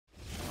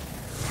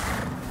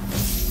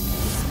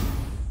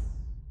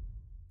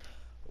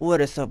What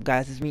is up,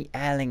 guys? It's me,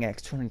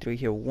 AlanX23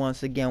 here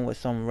once again with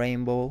some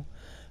rainbow.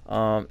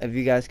 If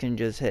you guys can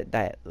just hit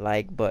that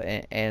like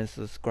button and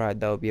subscribe,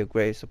 that would be a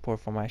great support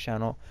for my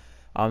channel.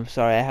 I'm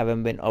sorry I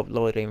haven't been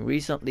uploading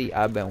recently.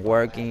 I've been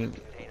working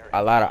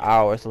a lot of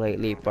hours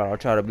lately, but I'll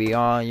try to be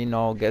on,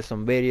 get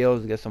some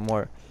videos, get some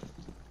more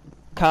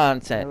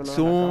content.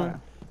 Soon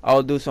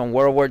I'll do some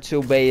World War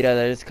II beta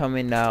that is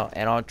coming out,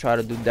 and I'll try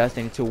to do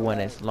Destiny 2 when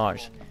it's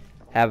launched.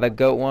 Have a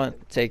good one.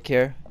 Take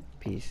care.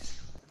 Peace.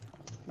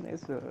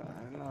 Eso,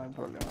 no hay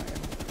problema.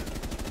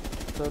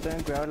 Solo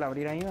ten cuidado al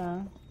abrir ahí,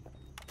 ¿va?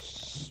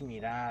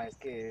 Mira, es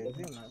que es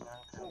de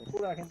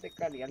pura gente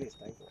cali al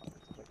está.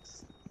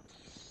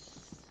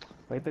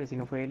 Oye, pero si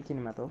no fue él quien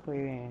me mató,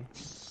 fue...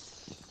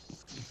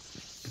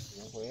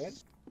 ¿No fue él?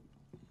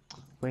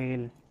 Fue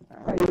él.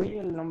 Ah, yo vi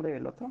el nombre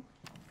del otro.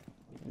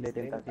 De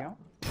Tentación.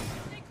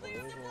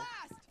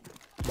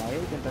 Vaya, ¿de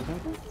Tentación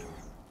qué?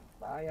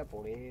 Vaya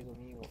por eso,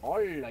 amigo.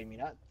 Hola, y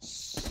mira.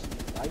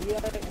 Ahí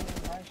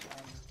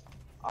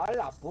a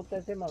la puta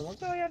ese mamón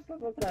te voy a dar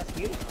otra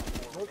kill.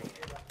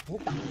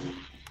 Puta.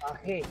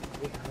 Aje,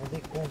 déjame de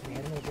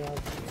comer, no te vas a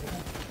hacer.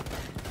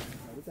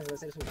 Ahorita se va a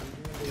hacer su vídeo.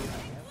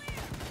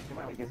 Que se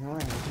mueve, que se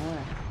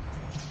mueve.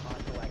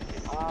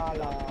 A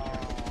la...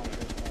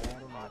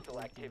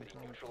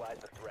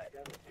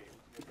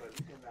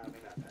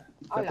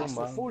 A la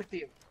su full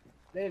team.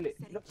 Dele.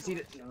 No, sí,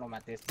 lo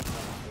maté.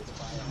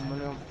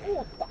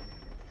 Puta.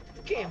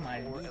 Qué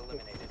maldito.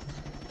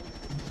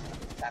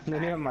 No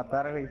le iba a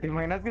matar, güey. ¿Te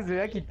imaginas que se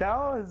hubiera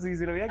quitado? Si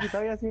se lo hubiera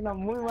quitado, hubiera sido una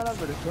muy mala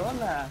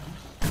persona.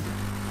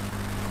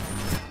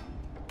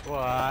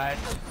 What?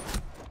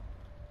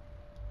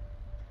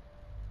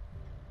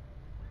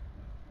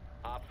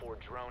 Op 4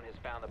 drone has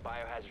found the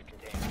biohazard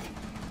container.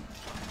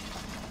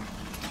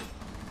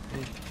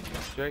 He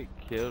straight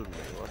killed me.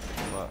 What the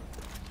fuck?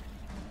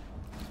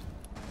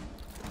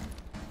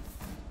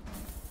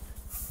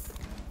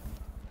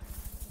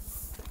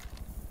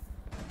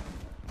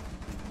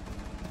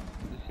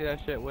 Did you see that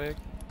shit, Wig?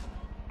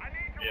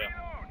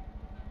 Yeah.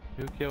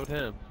 Who killed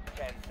him?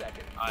 10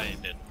 seconds. I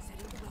did.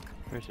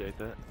 Appreciate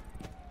that.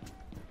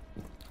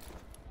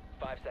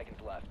 5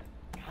 seconds left.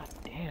 God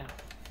damn.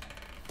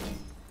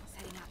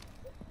 Setting up.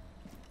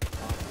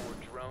 Op 4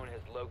 drone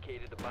has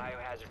located the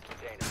biohazard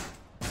container.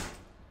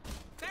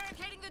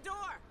 Barricading the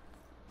door!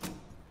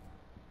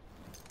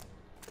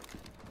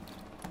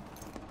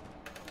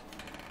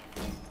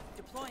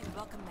 Deploying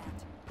welcome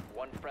mat.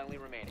 One friendly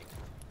remaining.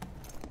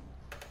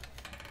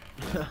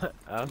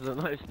 That was a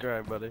nice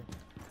try, buddy.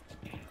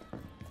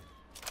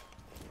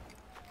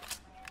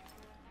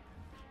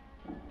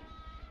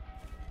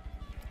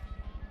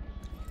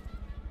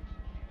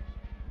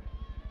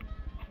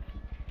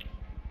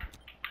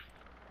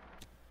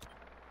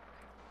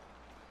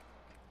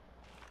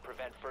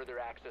 Prevent further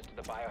access to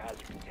the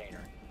biohazard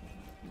container.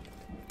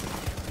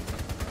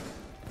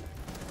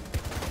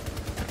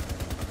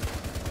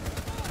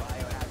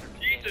 Biohazard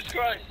Jesus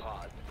container Christ!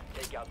 paused.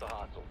 Take out the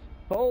hostiles.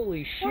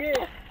 Holy shit!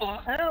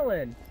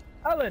 Alan!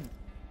 Alan!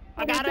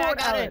 I got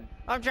it.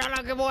 I'm trying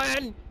to get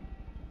one.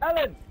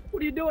 Alan!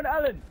 What are you doing,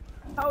 Alan?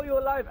 How are you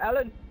alive,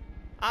 Alan?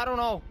 I don't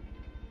know.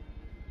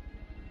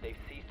 They've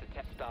ceased to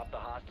stop the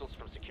hostiles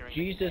from securing the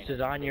Jesus container.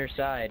 is on your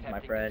side, my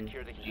Attempting to friend.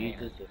 secure the container.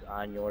 Jesus is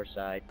on your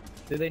side.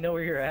 Do they know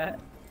where you're at?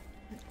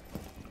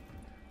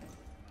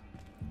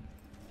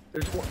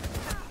 There's one.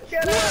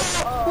 Get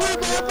out!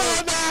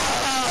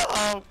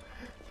 Oh,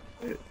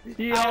 no.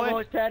 He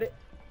almost had it.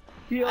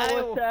 He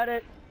almost had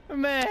it.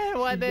 Man,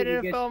 why they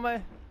didn't film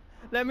it?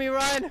 Let me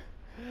run.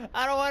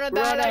 I don't want to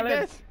die like Alan.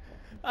 this.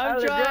 I'm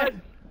Alan,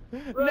 trying.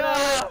 run, No.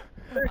 Alan.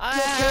 They're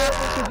still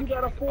terrible because you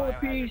got a Biohazard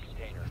 4-piece.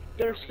 container.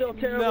 They're still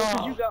terrible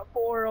because you got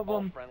 4 of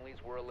All them.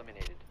 friendlies were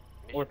eliminated.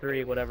 Or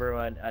 3, whatever.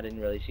 I didn't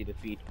really see the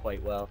feed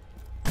quite well.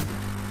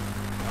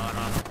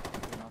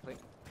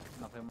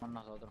 No fuimos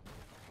nosotros.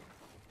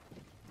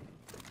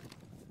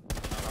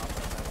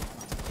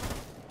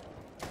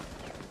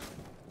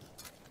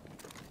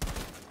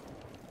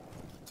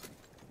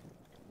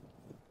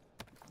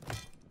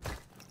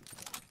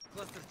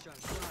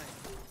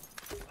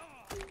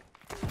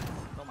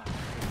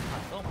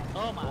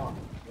 Toma.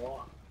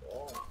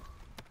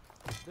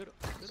 Duro.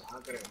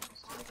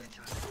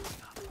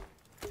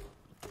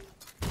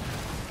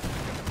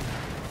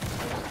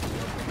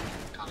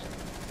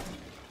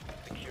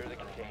 Secure the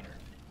container.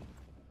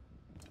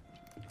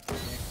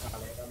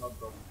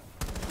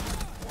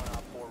 One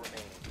op 4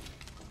 remaining.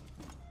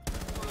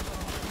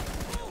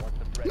 Once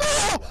the threat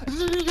is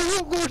neutralized.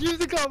 Yo cogí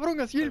ese cabrón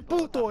así el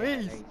puto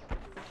ace.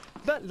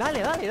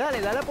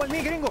 Dale por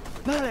mí, gringo.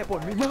 Dale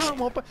por mí,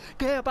 vamos.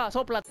 ¿Qué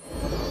pasó, plata?